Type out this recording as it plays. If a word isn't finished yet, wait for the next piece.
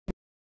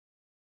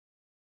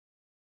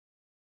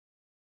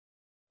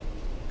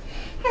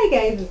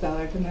guys, it's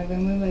Valarie from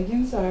Welburn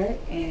Legends Art,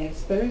 and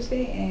it's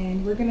Thursday,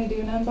 and we're going to do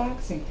an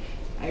unboxing.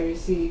 I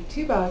received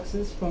 2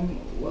 boxes from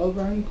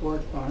Welburn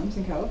Gourd Farms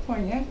in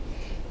California.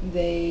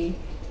 They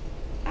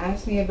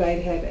asked me if I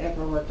had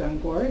ever worked on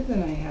gourds,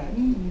 and I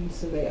hadn't, and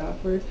so they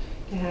offered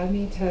to have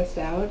me test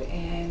out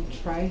and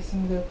try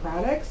some of their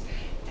products,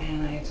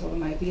 and I told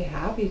them I'd be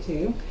happy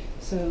to.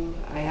 So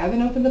I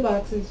haven't opened the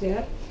boxes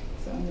yet,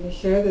 so I'm going to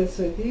share this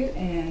with you,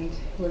 and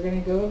we're going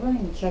to go over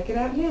and check it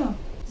out now.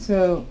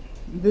 So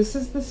this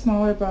is the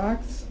smaller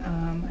box.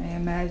 I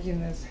imagine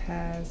this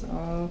has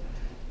all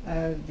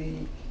of the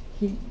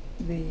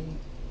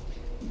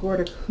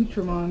gourd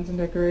accoutrements and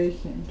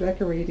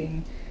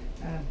decorating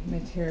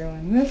material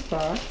in this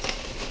box.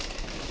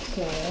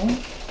 So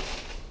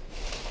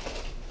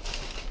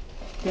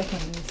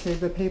definitely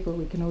save the paper.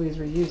 We can always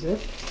reuse it.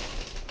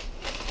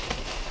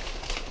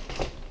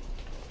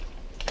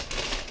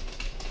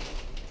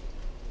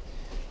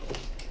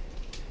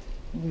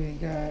 We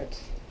got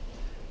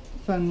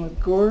Fun with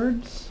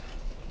Gourds.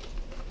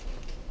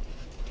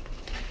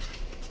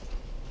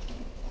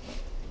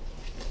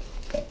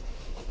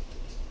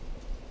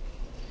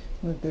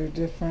 With their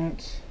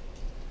different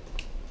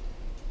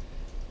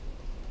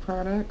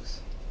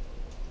products.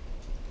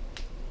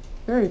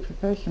 Very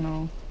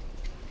professional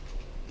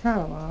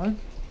catalog.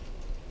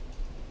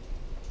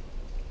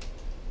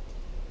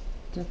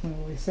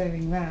 Definitely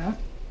saving that.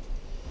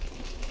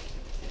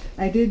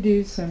 I did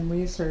do some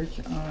research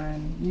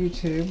on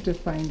YouTube to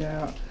find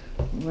out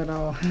what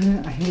all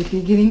I would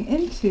be getting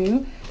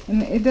into,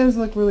 and it does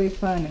look really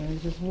fun, and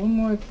it's just one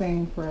more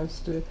thing for us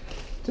to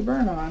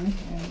burn on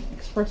and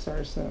express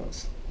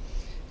ourselves.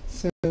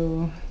 So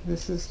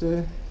this is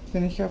to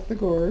finish off the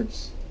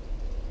gourds.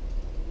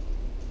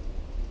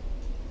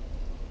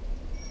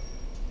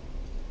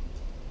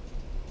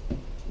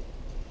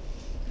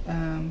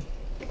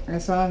 I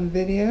saw in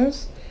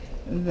videos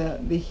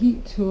that the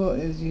heat tool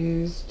is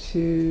used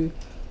to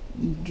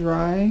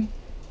dry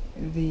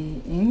the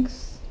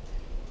inks.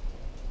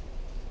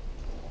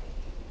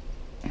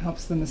 It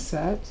helps them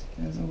set,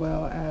 as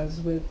well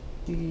as with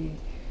the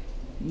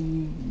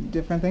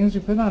different things you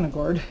put on a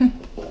gourd.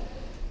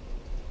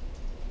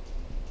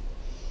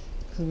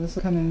 So this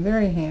will come in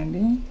very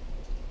handy,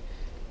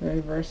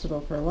 very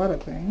versatile for a lot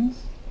of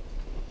things.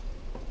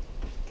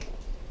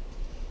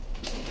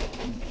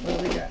 What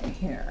do we got in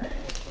here?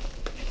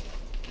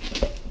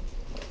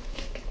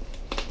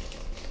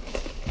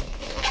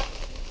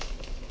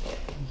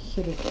 I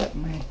should have cut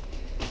my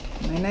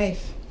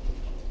knife.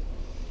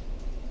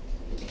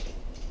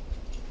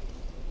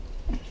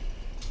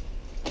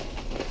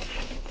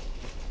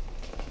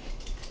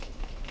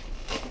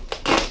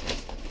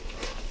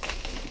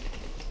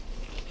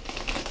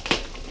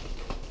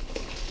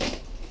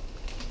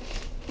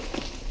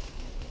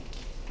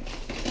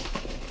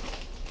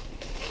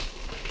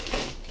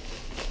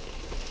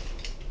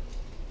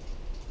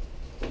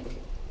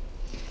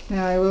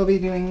 Now I will be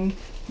doing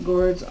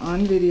gourds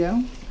on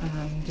video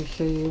to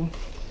show you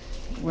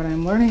what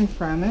I'm learning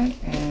from it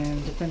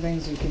and different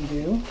things you can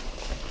do.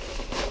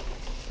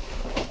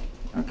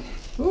 Okay.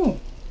 Ooh,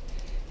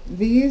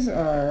 these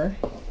are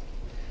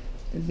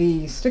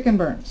the stick and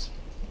burns.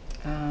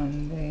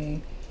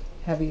 They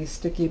have a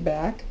sticky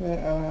back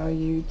that allow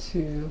you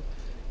to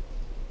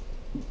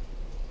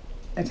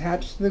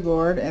attach to the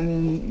gourd, and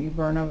then you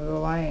burn over the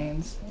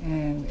lines,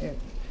 and it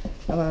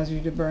allows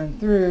you to burn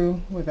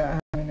through without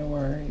having to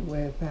worry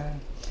with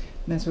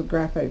mess with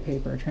graphite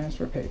paper,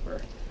 transfer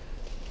paper.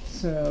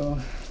 So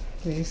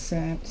they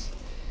sent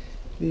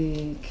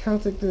the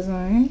Celtic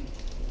design,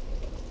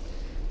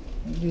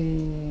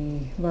 the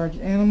large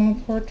animal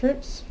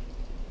portraits,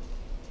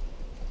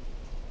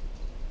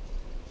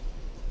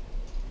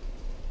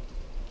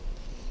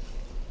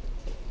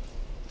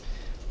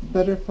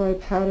 butterfly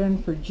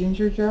pattern for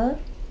ginger jar,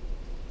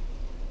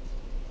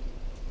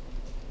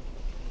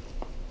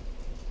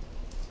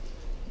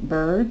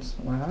 birds,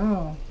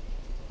 wow,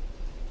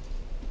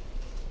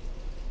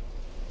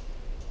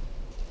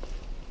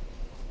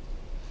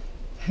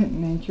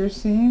 nature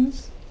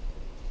scenes,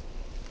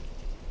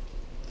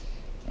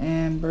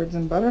 and birds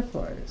and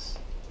butterflies.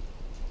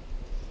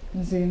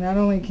 And see, not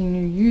only can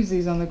you use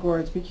these on the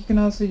gourds, but you can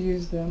also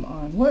use them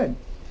on wood.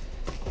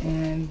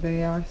 And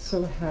they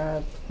also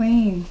have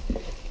plain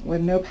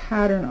with no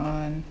pattern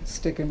on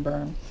stick and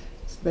burn,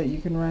 so that you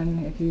can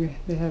run,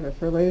 they have it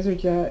for laser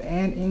jet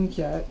and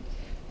inkjet,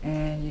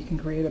 and you can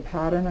create a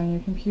pattern on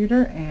your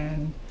computer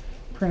and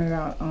print it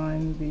out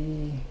on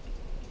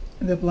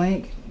the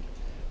blank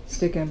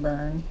stick and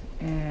burn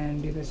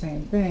and do the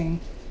same thing.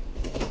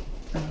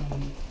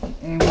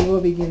 And we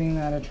will be giving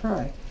that a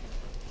try.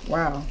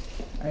 Wow,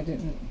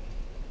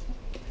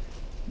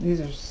 these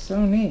are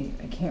so neat.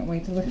 I can't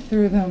wait to look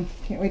through them.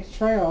 Can't wait to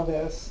try all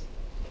this.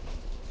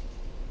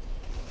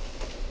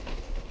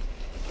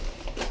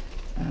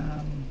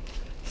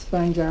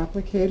 Sponge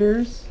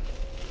applicators.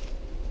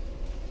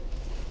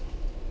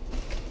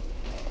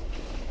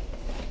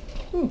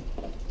 Ooh.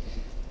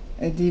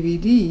 A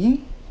DVD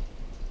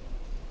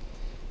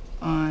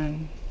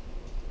on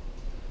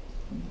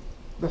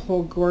the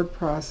whole gourd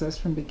process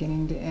from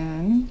beginning to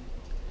end.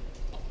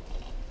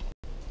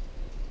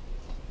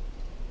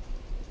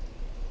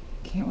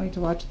 Can't wait to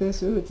watch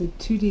this. Ooh, it's a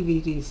 2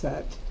 DVD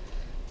set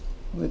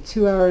with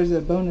 2 hours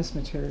of bonus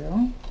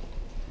material.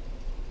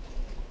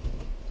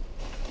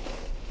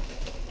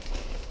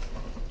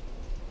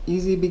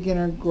 Easy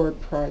beginner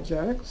gourd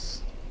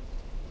projects.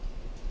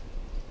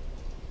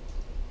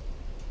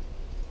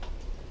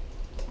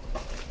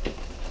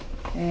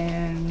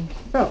 And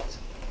felt.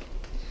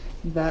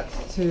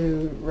 That's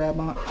to rub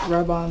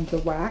on the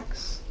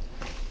wax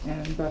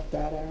and buff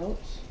that out.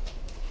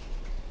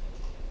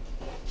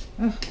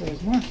 Oh,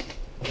 there's more.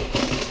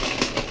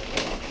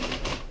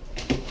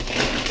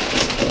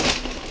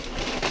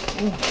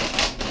 Oh,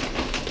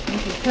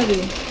 this is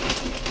heavy.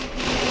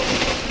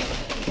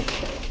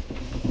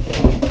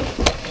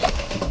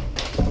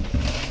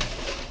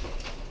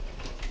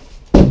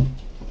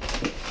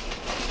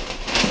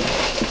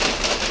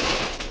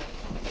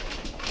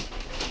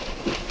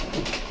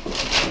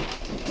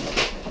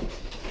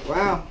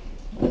 Wow,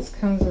 this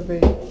comes with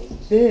a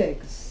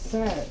big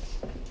set.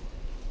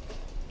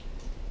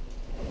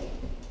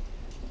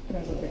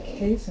 Comes with a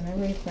case and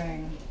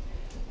everything.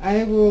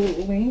 I will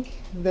link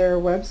their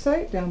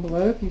website down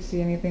below if you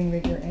see anything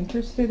that you're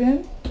interested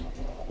in.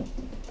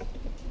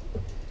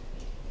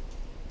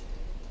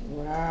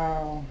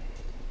 Wow.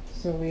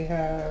 So we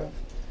have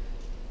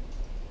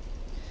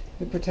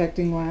the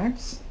protecting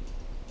wax.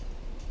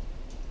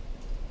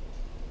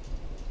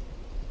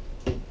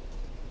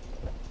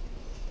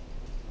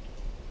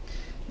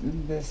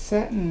 The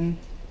satin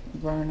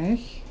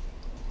varnish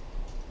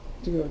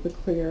to go with the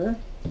clear.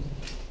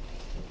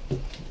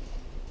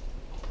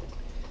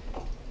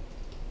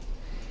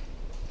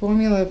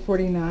 Formula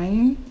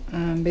 49,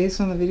 based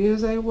on the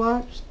videos I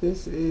watched,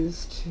 this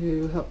is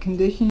to help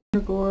condition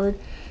your gourd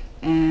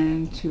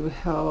and to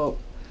help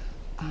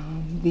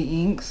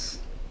the inks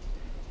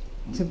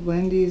to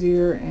blend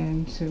easier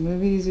and to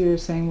move easier,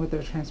 same with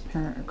their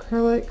transparent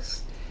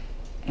acrylics.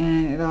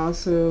 And it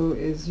also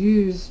is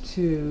used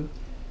to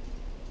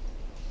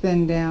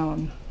thin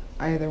down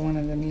either one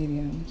of the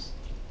mediums.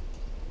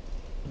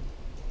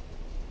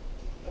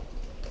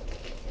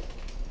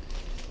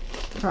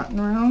 Cotton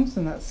rounds,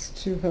 and that's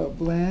to help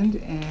blend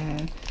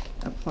and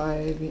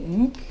apply the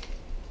ink.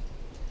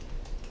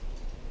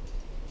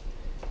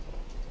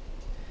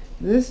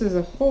 This is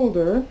a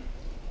holder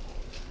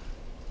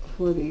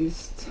for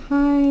these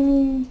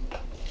tiny,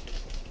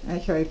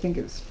 actually I think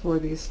it's for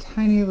these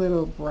tiny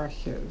little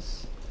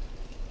brushes,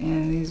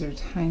 and these are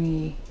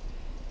tiny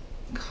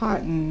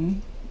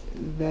cotton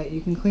that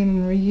you can clean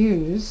and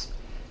reuse,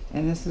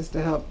 and this is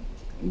to help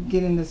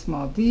get into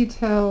small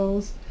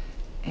details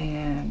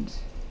and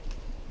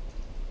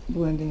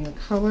blending your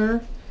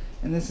color.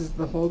 And this is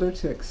the holder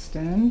to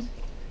extend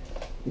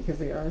because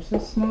they are so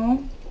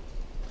small.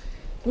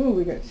 Ooh,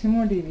 we got 2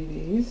 more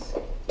DVDs.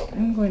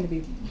 I'm going to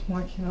be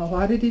watching a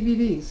lot of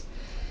DVDs.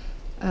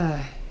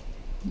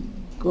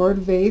 Gourd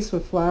vase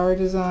with flower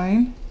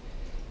design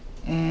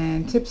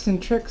and tips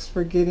and tricks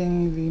for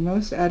getting the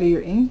most out of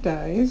your ink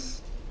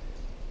dyes.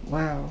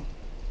 Wow.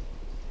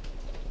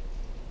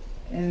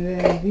 And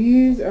then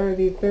these are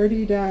the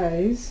 30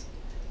 dyes.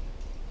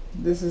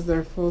 This is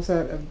their full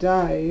set of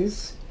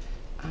dyes.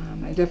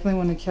 I definitely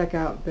want to check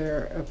out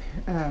their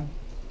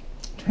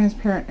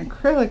transparent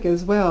acrylic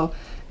as well,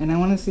 and I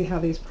want to see how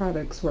these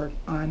products work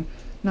on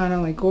not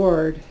only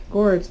gourds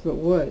but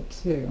wood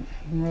too.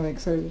 I'm really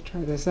excited to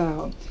try this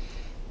out.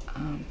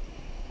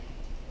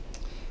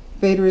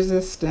 Fade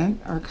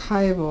resistant,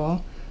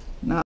 archival,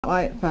 not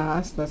light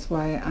fast. That's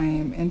why I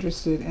am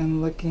interested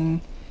in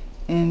looking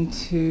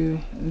into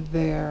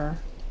their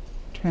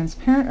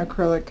transparent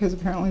acrylic, because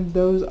apparently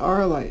those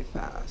are light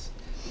fast.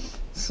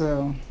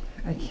 So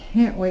I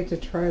can't wait to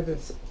try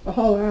this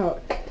all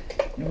out,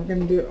 and we're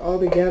going to do it all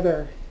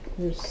together.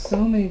 There's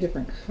so many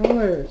different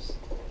colors.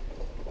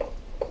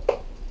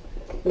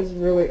 This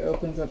really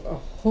opens up a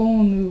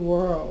whole new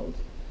world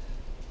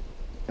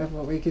of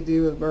what we could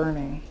do with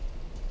burning.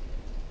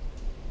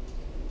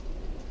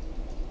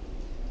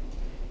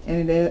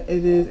 And it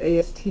is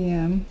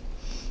ASTM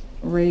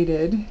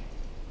rated,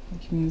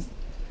 which means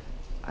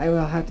I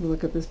will have to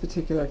look at this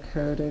particular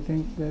code. I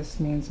think this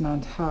means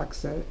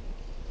non-toxic,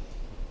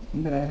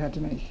 but I have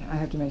to make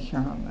sure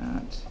on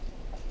that.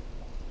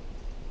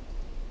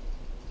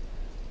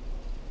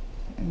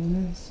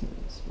 And this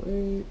is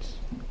wait,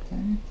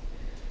 okay.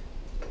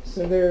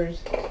 So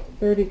there's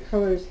 30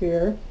 colors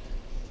here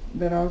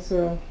that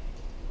also,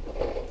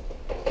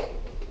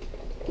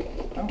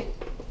 oh,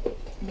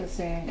 the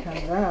sand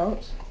comes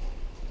out.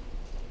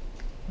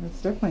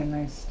 It's definitely a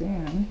nice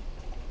stand.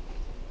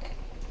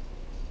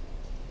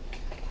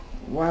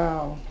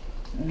 Wow,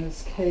 in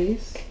this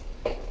case,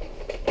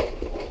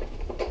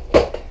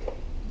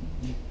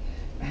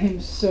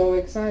 I'm so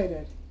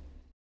excited.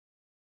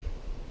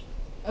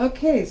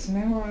 Okay, so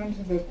now we're on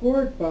to the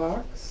gourd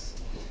box.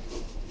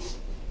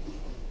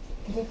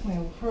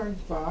 Definitely a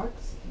hard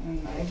box,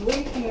 and I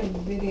believe in the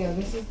video,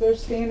 this is their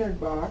standard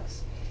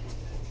box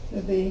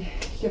that they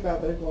ship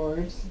out their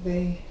gourds.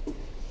 They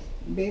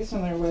based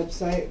on their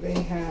website,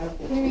 they have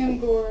premium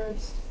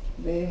gourds,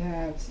 they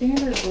have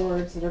standard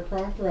gourds that are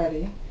craft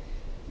ready.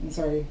 I'm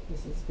sorry,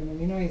 this is going to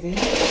be noisy.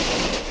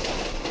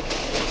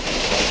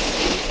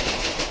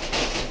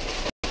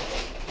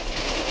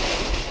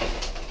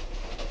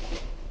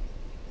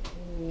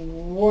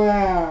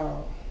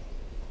 Wow!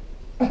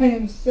 I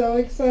am so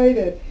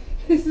excited.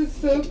 This is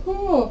so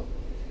cool.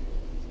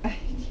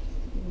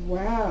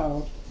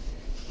 Wow.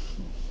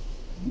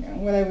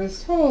 What I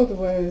was told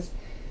was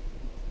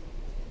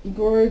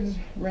gourds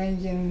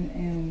range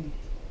in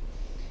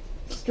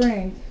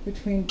strength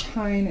between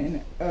pine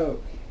and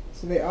oak.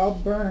 So they all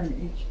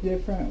burn each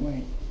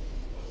differently.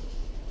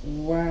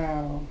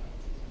 Wow.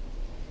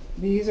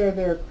 These are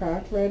their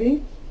craft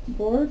ready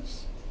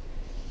gourds.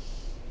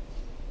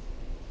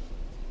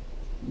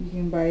 You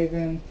can buy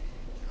them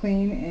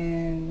clean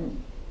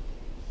and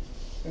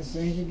as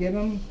soon as you get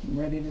them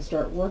ready to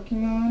start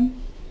working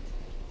on.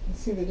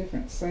 Let's see the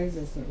different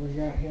sizes that we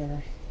got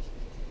here.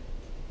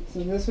 So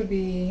this would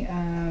be,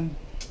 I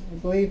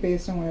believe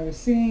based on what I was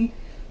seeing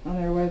on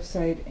their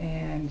website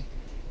and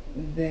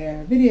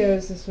their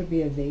videos, this would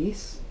be a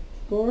vase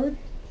gourd.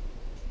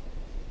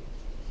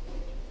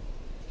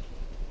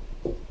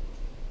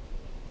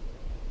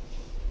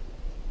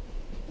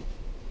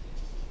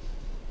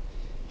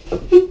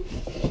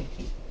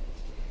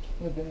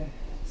 With a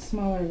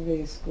smaller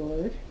vase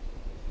gourd.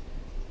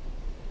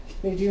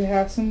 They do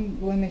have some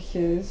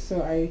blemishes,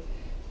 so I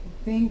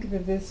think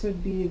that this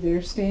would be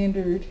their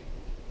standard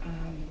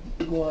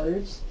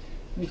gourds,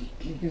 which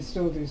you can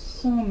still do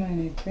so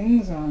many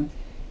things on.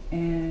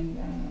 And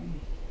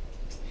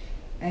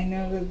I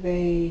know that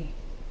they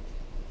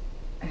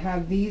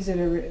have these that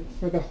are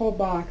for the whole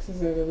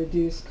boxes at a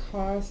reduced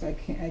cost. I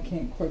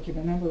can't quite give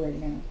a number right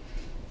now,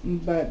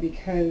 but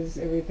because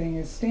everything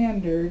is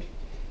standard,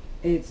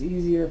 it's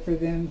easier for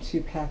them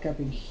to pack up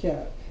and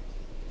ship.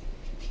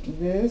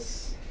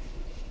 This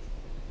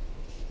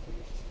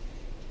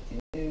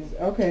is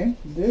okay.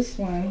 This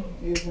one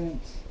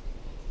isn't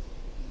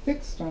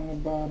fixed on the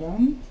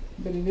bottom,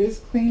 but it is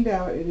cleaned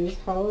out. It is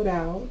hollowed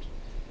out,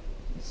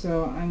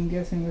 so I'm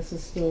guessing this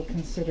is still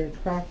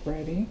considered craft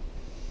ready.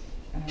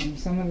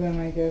 Some of them,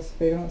 I guess,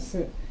 they don't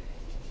sit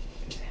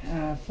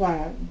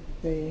flat.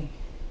 They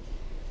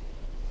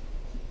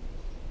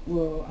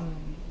will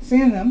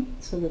sand them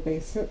so that they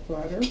sit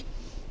flatter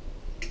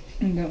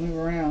and don't move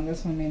around.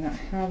 This one may not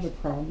have the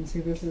problem.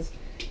 See, this is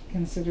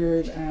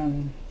considered,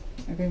 I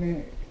think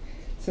they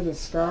said a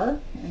scar,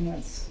 and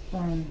that's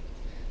from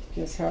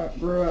just how it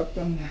grew up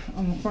on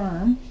the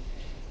farm.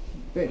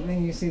 But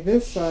then you see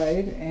this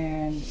side,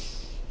 and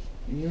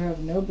you have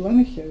no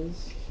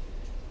blemishes.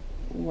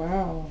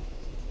 Wow.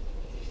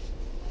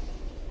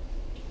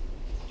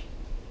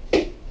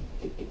 I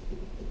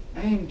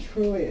am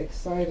truly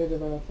excited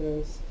about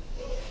this.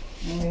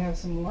 And we have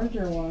some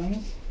larger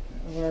ones.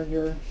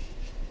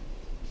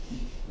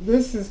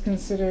 This is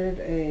considered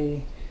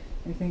a,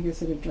 I think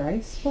it's a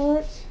dry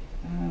spot.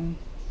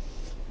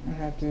 I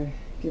have to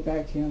get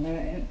back to you on that.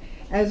 And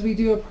as we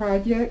do a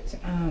project,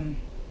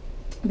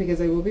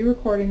 because I will be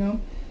recording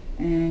them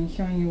and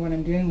showing you what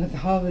I'm doing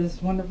with all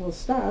this wonderful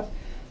stuff,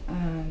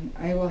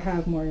 I will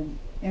have more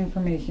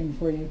information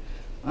for you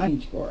on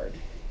each gourd.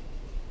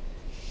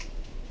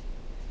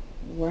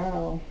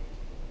 Wow.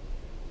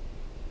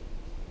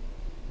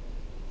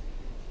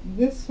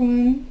 This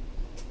one,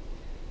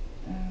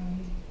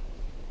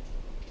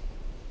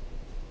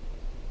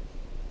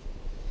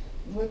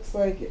 looks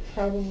like it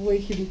probably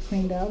should be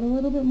cleaned out a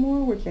little bit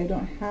more, which I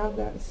don't have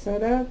that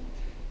set up,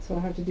 so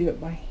I'll have to do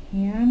it by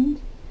hand.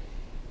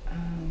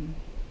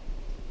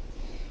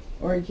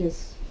 Or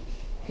just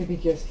could be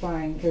just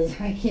fine because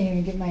I can't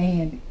even get my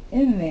hand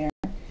in there.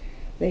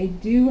 They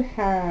do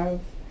have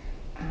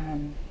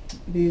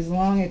these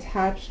long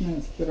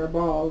attachments that are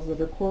balls that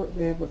are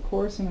they have a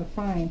coarse and a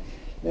fine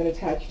that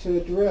attach to a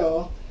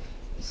drill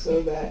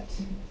so that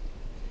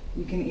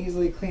you can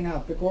easily clean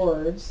out the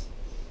gourds.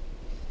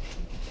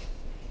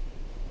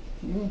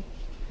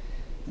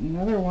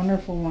 Another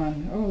wonderful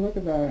one. Oh, look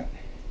at that.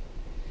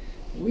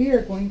 We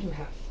are going to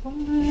have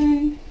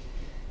fun.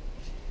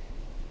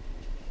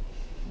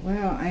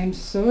 Wow, I'm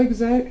so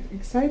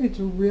excited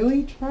to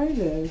really try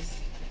this.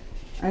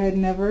 I had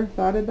never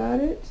thought about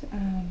it.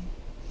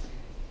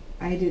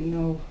 I didn't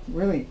know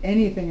really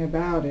anything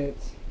about it,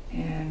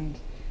 and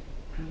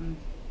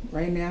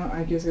right now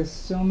I just got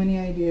so many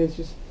ideas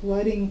just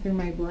flooding through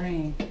my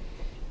brain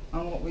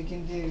on what we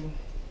can do.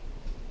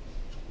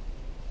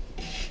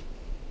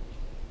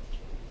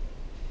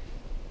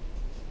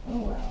 Oh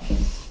wow.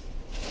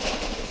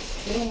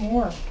 A little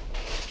more.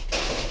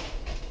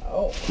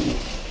 Oh.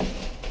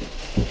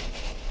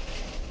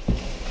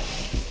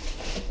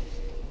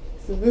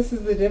 So this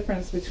is the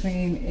difference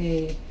between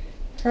a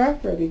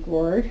craft ready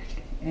gourd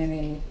and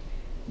a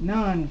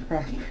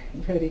non-craft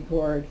ready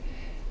gourd.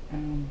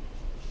 I'm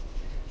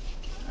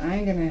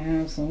gonna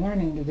have some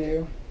learning to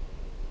do.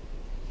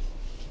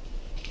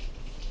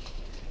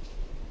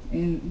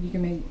 And you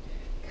can make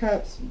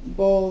cups,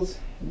 bowls,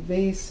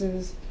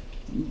 vases,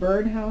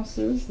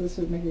 birdhouses. This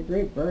would make a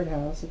great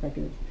birdhouse if I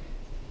could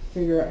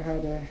figure out how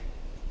to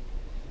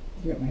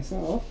do it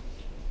myself.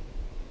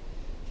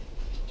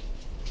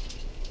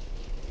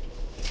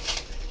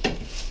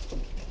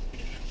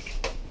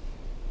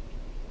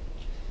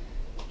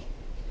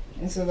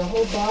 And so the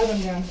whole bottom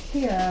down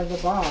here of the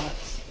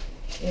box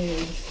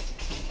is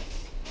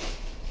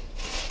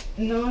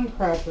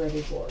non-craft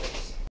ready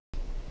gourds.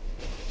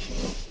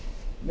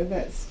 But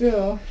that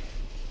still,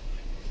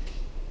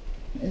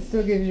 it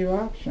still gives you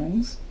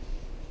options.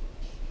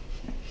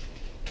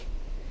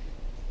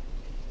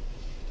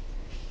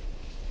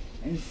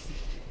 And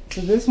so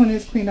this one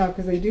is cleaned off,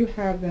 because they do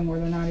have them where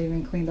they're not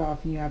even cleaned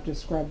off and you have to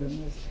scrub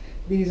them.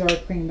 These are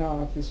cleaned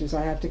off. It's just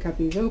I have to cut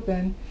these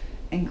open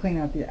and clean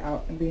out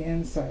the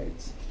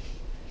insides.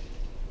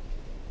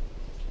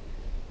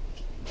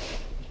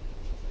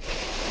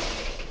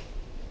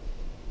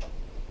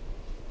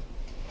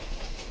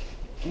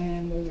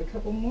 And there's a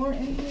couple more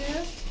in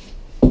here.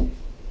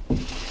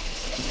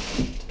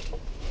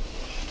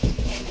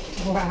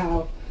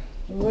 Wow,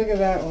 look at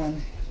that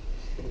one.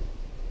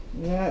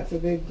 That's a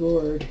big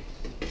gourd.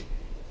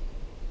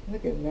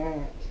 Look at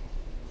that.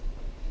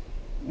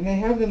 And they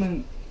have them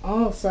in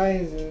all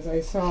sizes.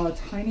 I saw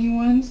tiny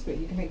ones that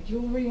you can make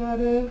jewelry out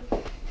of,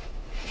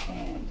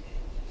 and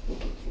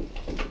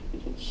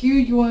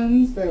huge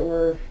ones that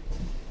were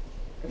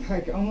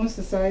like almost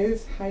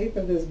the height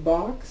of this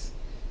box.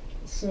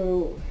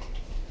 So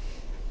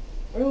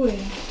really,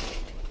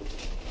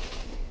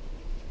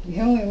 the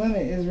only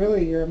limit is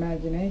really your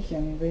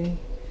imagination.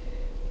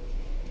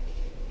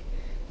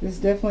 This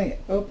definitely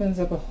opens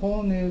up a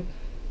whole new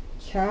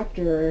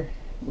chapter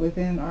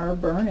within our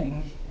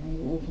burning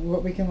and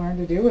what we can learn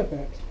to do with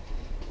it.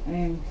 I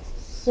am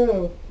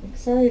so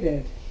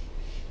excited.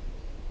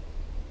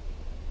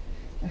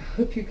 I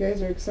hope you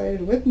guys are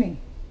excited with me.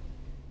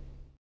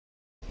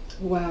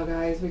 Wow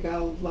guys, we got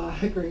a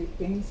lot of great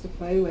things to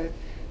play with.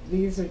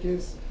 These are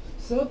just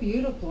so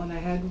beautiful and I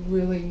had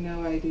really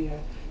no idea.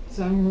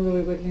 So I'm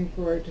really looking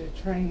forward to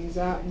trying these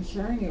out and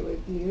sharing it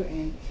with you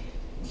and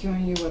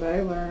showing you what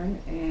I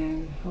learned,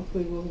 and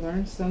hopefully we'll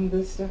learn some of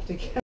this stuff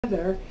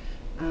together.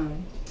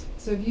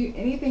 So if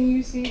anything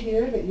you see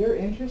here that you're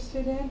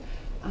interested in,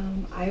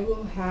 I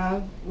will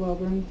have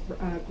Welburn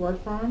Gourd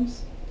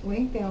Farm's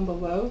link down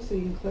below, so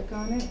you can click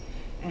on it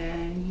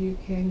and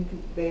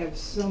they have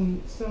so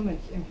much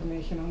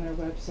information on their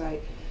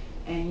website,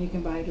 and you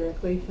can buy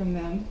directly from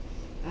them.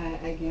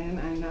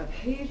 Again, I'm not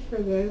paid for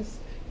this,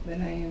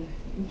 but I am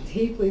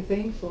deeply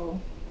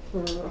thankful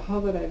for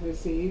all that I've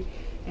received,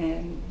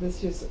 and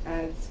this just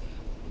adds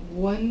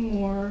one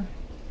more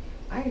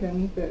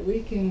item that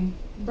we can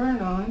burn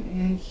on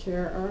and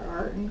share our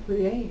art and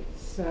create.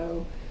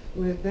 So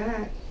with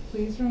that,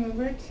 please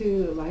remember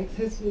to like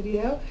this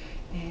video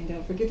and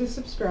don't forget to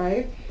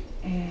subscribe,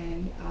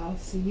 and I'll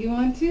see you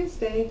on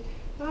Tuesday.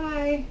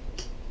 Bye.